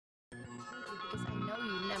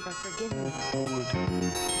never forgive me.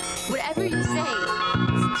 Whatever you say,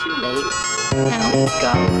 it's too late. Now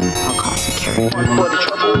go. I'll call security. One for the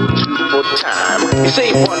trouble, two for the time. You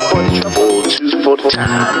say one for the trouble, two for the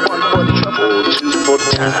time. One for the trouble, two for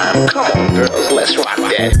the time. Come on, girls, let's rock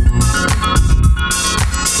that.